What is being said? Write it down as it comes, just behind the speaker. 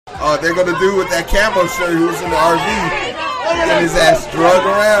Oh, they're gonna do with that camo shirt who was in the RV. Getting his ass drug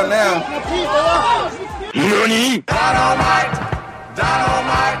around now. NANI? Dynamite!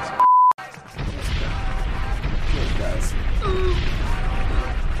 Dynamite! Guys.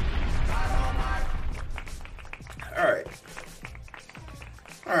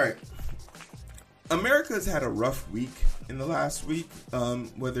 All right. America's had a rough week in the last week,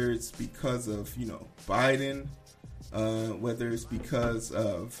 whether it's because of, Biden, whether it's because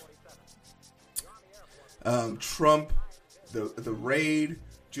of Trump, the raid,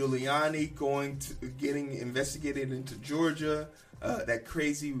 Giuliani getting investigated into Georgia, that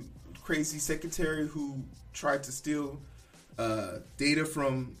crazy secretary who tried to steal data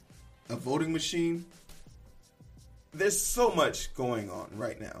from a voting machine. There's so much going on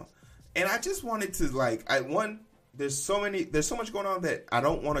right now. And I just wanted to there's so much going on that I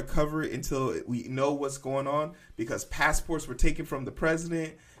don't want to cover it until we know what's going on, because passports were taken from the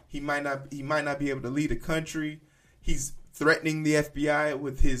president. He might not be able to lead a country. He's threatening the FBI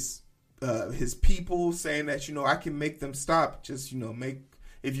with his people, saying that, I can make them stop. Just,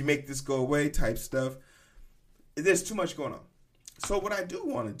 if you make this go away type stuff. There's too much going on. So what I do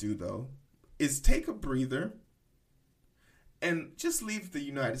want to do, though, is take a breather and just leave the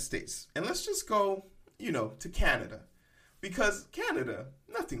United States. And let's just go, to Canada. Because Canada,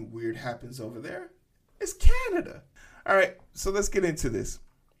 nothing weird happens over there. It's Canada. All right, so let's get into this.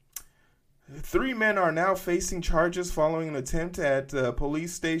 3 men are now facing charges following an attempt at a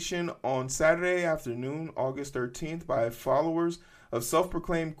police station on Saturday afternoon, August 13th, by followers of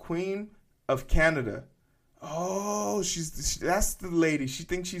self-proclaimed Queen of Canada. Oh, that's the lady. She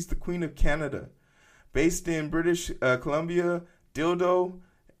thinks she's the Queen of Canada. Based in British Columbia, Didulo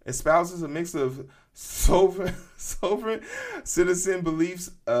espouses a mix of sovereign citizen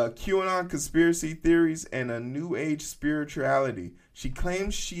beliefs, QAnon conspiracy theories, and a New Age spirituality. She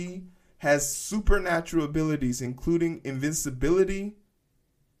claims she has supernatural abilities, including invincibility,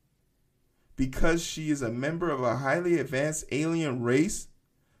 because she is a member of a highly advanced alien race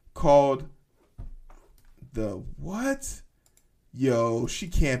called the what? Yo, she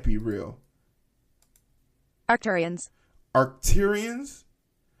can't be real. Arcturians,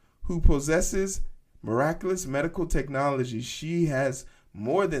 who possesses miraculous medical technology. She has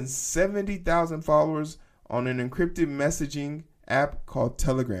more than 70,000 followers on an encrypted messaging app called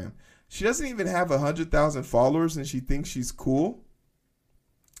Telegram. She doesn't even have 100,000 followers, and she thinks she's cool.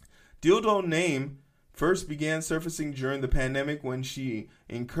 Dildo name first began surfacing during the pandemic when she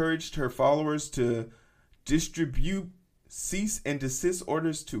encouraged her followers to distribute cease and desist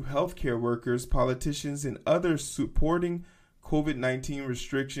orders to healthcare workers, politicians, and others supporting COVID-19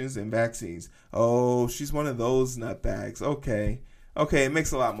 restrictions and vaccines. Oh, she's one of those nutbags. Okay, it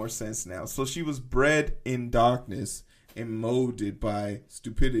makes a lot more sense now. So she was bred in darkness and molded by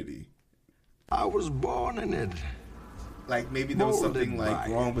stupidity. I was born in it. Like maybe there was something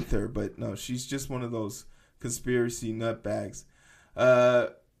wrong with her, but no, she's just one of those conspiracy nutbags.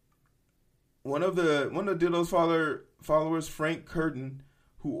 One of Didulo's followers, Frank Curtin,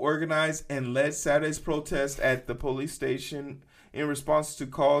 who organized and led Saturday's protest at the police station in response to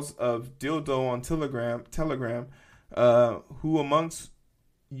calls of Dildo on Telegram, who amongst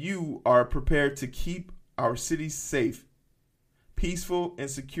you are prepared to keep our city safe, peaceful, and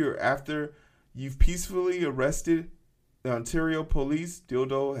secure after you've peacefully arrested the Ontario police,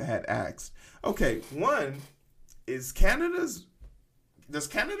 Dildo had asked. Okay, one is does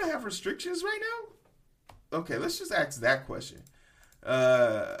Canada have restrictions right now? Okay, let's just ask that question.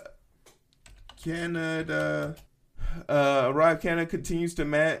 Canada continues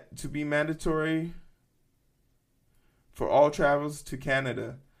to be mandatory for all travels to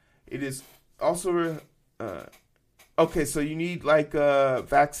Canada. It is also okay. So you need like a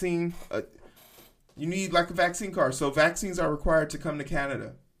vaccine. You need like a vaccine card. So vaccines are required to come to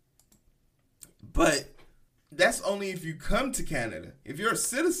Canada. But that's only if you come to Canada. If you're a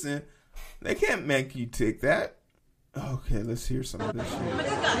citizen, they can't make you take that. Okay, let's hear some of this shit.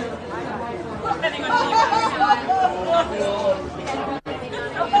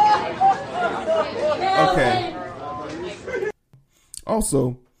 Okay.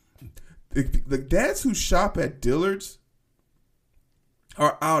 Also, the dads who shop at Dillard's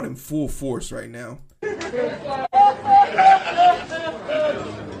are out in full force right now.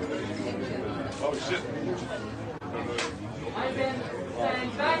 Oh, shit.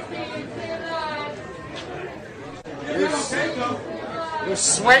 You're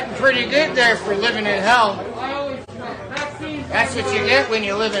sweating pretty good there for living in hell. That's what you get when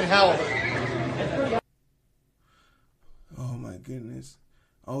you live in hell. Oh my goodness.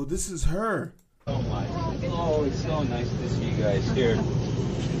 Oh, this is her. Oh my. Oh, it's so nice to see you guys here.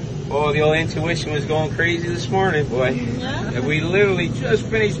 Oh, the old intuition was going crazy this morning, boy. Yeah? And we literally just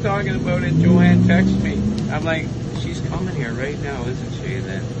finished talking about it. Joanne texted me. I'm like, she's coming here right now, isn't she? And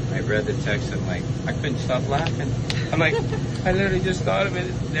then I read the text. I'm like, I couldn't stop laughing. I'm like, I literally just thought of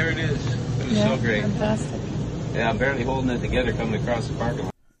it. There it is. It was so great. Fantastic. Yeah, I'm barely holding it together coming across the parking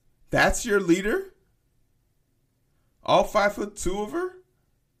lot. That's your leader? All 5'2" of her?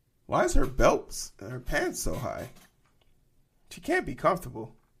 Why is her belt and her pants so high? She can't be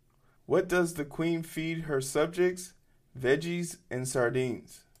comfortable. What does the queen feed her subjects? Veggies and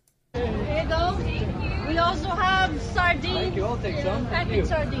sardines. Here you go. We also have sardines. Thank you. I'll take some. Packaged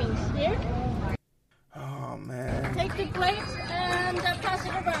sardines. Here. Oh, man. Take the plate and pass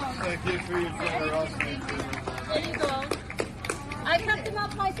it around. Thank you for your generosity. There you go. I cut them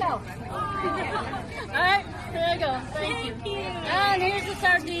up myself. Alright, there you go. Thank you. And here's the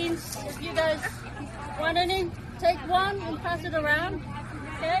sardines. If you guys want any, take one and pass it around.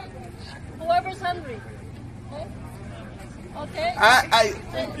 Okay? Whoever's hungry. Okay? Okay?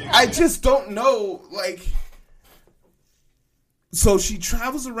 I just don't know, like... So she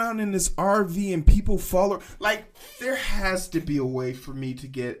travels around in this RV and people follow her. Like, there has to be a way for me to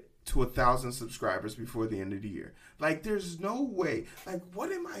get to 1,000 subscribers before the end of the year. Like, there's no way. Like,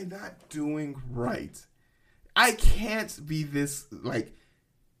 what am I not doing right? I can't be this, like...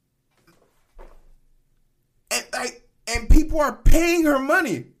 And people are paying her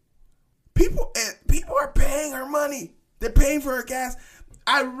money. People are paying her money. They're paying for her gas.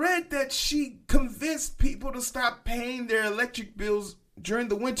 I read that she convinced people to stop paying their electric bills during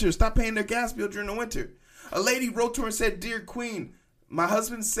the winter. Stop paying their gas bill during the winter. A lady wrote to her and said, "Dear Queen, my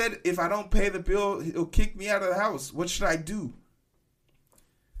husband said if I don't pay the bill, he'll kick me out of the house. What should I do?"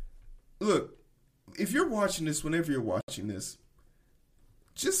 Look, if you're watching this, whenever you're watching this,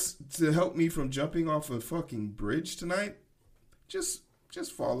 just to help me from jumping off a fucking bridge tonight, just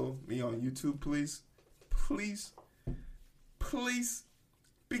follow me on YouTube, please. Please. Please.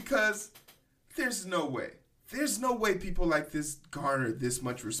 Because there's no way. There's no way people like this garner this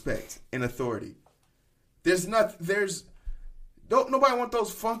much respect and authority. Nobody want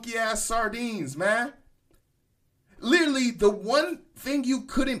those funky ass sardines, man. Literally, the one thing you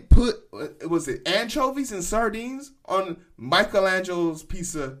couldn't put, was it anchovies and sardines on Michelangelo's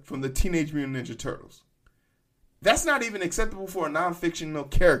pizza from the Teenage Mutant Ninja Turtles. That's not even acceptable for a non-fictional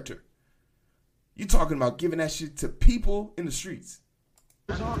character. You talking about giving that shit to people in the streets.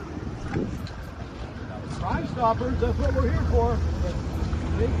 Crime stoppers, that's what we're here for.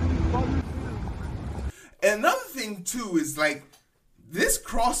 And another thing, too, is like, this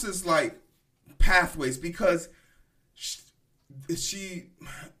crosses, like, pathways because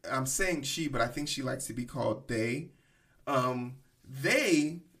I'm saying she, but I think she likes to be called they. Their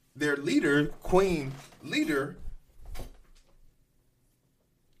leader, queen leader,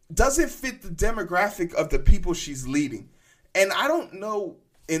 doesn't fit the demographic of the people she's leading. And I don't know,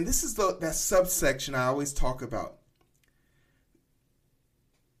 and this is that subsection I always talk about.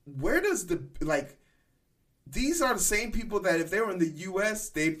 Where does these are the same people that if they were in the U.S.,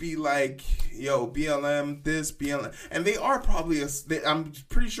 they'd be like, yo, BLM, this, BLM. And they are probably, I'm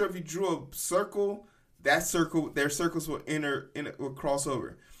pretty sure if you drew a circle, their circles will will cross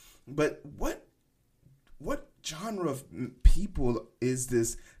over. But what genre of people is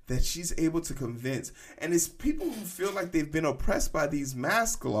this that she's able to convince? And it's people who feel like they've been oppressed by these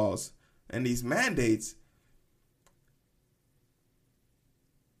mask laws and these mandates.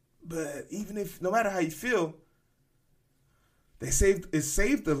 But even if, no matter how you feel, it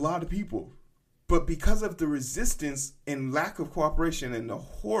saved a lot of people. But because of the resistance and lack of cooperation and the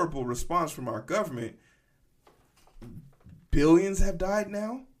horrible response from our government, billions have died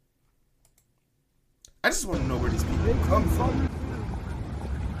now. I just want to know where these people come from.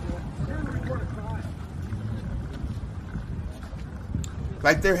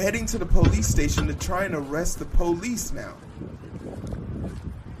 Like they're heading to the police station to try and arrest the police now.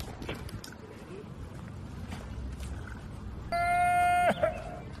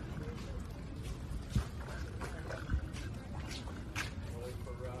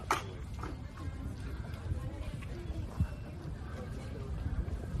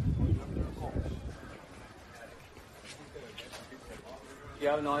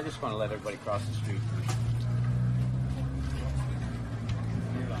 Yeah, no, I just want to let everybody cross the street.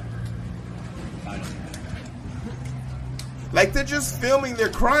 Like they're just filming their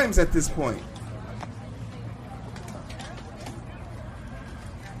crimes at this point.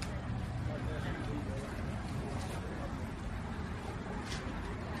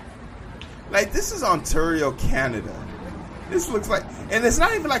 Like this is Ontario, Canada. This looks like, and it's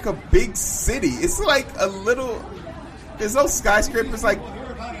not even like a big city. It's like a little, there's no skyscrapers. Like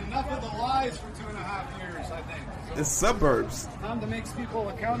lies for 2.5 years, I think. The suburbs. Time to make people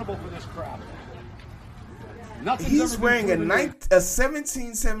accountable for this crap. Nothing's He's ever wearing a been proven.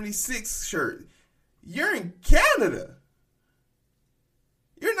 1776 shirt. You're in Canada.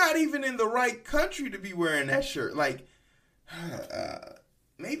 You're not even in the right country to be wearing that shirt. Like,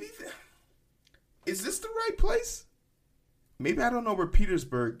 maybe... Is this the right place? Maybe I don't know where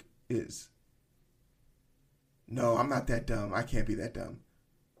Petersburg is. No, I'm not that dumb. I can't be that dumb.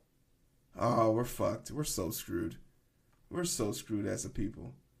 Oh, we're fucked. We're so screwed. We're so screwed as a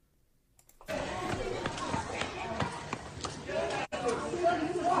people. Oh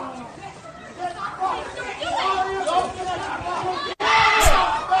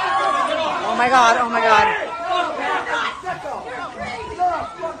my god, oh my god.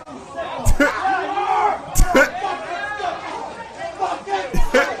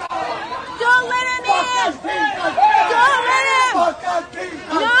 Don't let him in! Don't let him!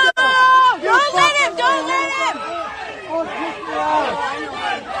 No! Don't let him! Don't let him!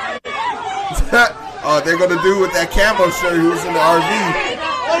 Oh, they're gonna do with that camo shirt who's in the RV.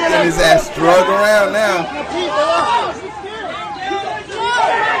 Get his ass drug around now.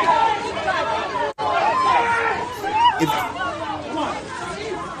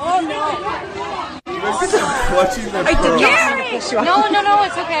 Oh no! Clutching the I pearls. didn't. No,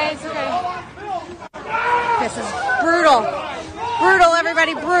 it's okay. It's okay. This is brutal. Brutal,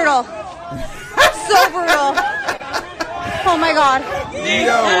 everybody, brutal. So brutal. Oh my god.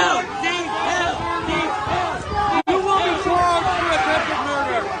 Yo. You will be charged for attempted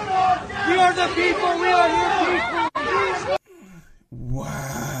murder. We are the people. We are your people.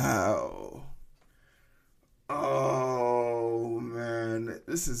 Wow. Oh man,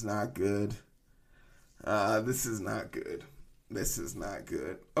 this is not good. This is not good. This is not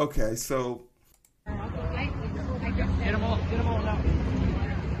good. Okay, so Get them all now.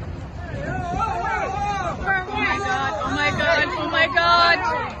 Oh my god. Oh my god.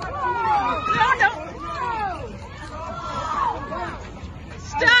 No.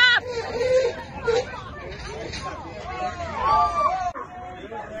 Stop!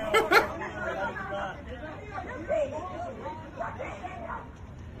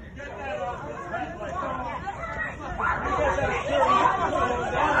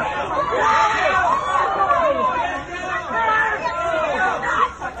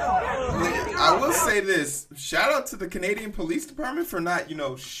 I will say this. Shout out to the Canadian Police Department for not,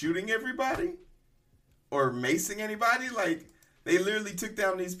 shooting everybody or macing anybody. Like, they literally took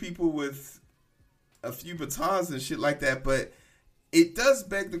down these people with a few batons and shit like that. But it does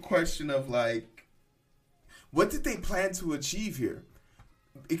beg the question of, like, what did they plan to achieve here?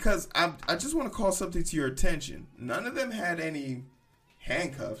 Because I just want to call something to your attention. None of them had any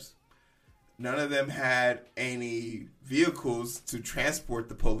handcuffs. None of them had any vehicles to transport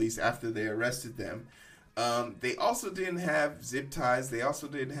the police after they arrested them. They also didn't have zip ties. They also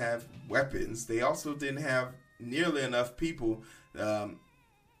didn't have weapons. They also didn't have nearly enough people.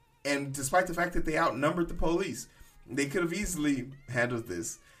 And despite the fact that they outnumbered the police, they could have easily handled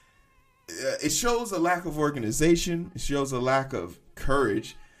this. It shows a lack of organization. It shows a lack of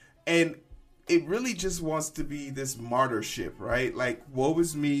courage. And it really just wants to be this martyrship, right? Like, woe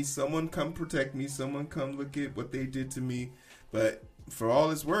is me. Someone come protect me. Someone come look at what they did to me. But for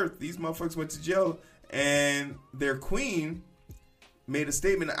all it's worth, these motherfuckers went to jail. And their queen made a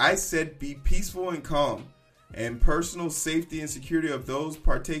statement. I said, be peaceful and calm. And personal safety and security of those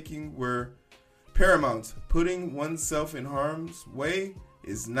partaking were paramount. Putting oneself in harm's way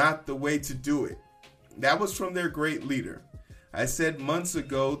is not the way to do it. That was from their great leader. I said months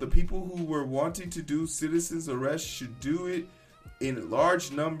ago, the people who were wanting to do citizens arrest should do it in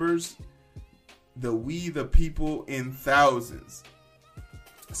large numbers, the people in thousands.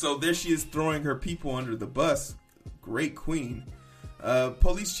 So there she is throwing her people under the bus. Great queen.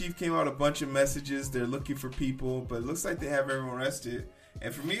 Police chief came out a bunch of messages. They're looking for people, but it looks like they have everyone arrested.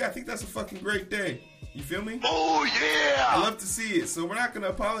 And for me, I think that's a fucking great day. You feel me? Oh, yeah! I love to see it. So we're not going to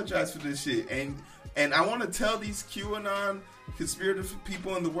apologize for this shit. And I want to tell these QAnon conspirative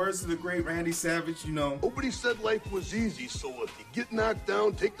people, in the words of the great Randy Savage, Nobody said life was easy, so if you get knocked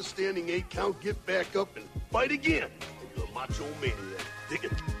down, take the standing 8 count, get back up, and fight again. You're a macho maniac. Dig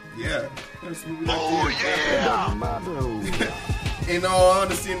it? yeah. That's what we Oh, like to hear. yeah! In all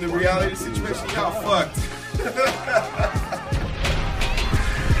honesty, in the reality situation, y'all fucked.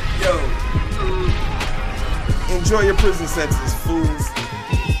 Yo. Enjoy your prison sentence, fools.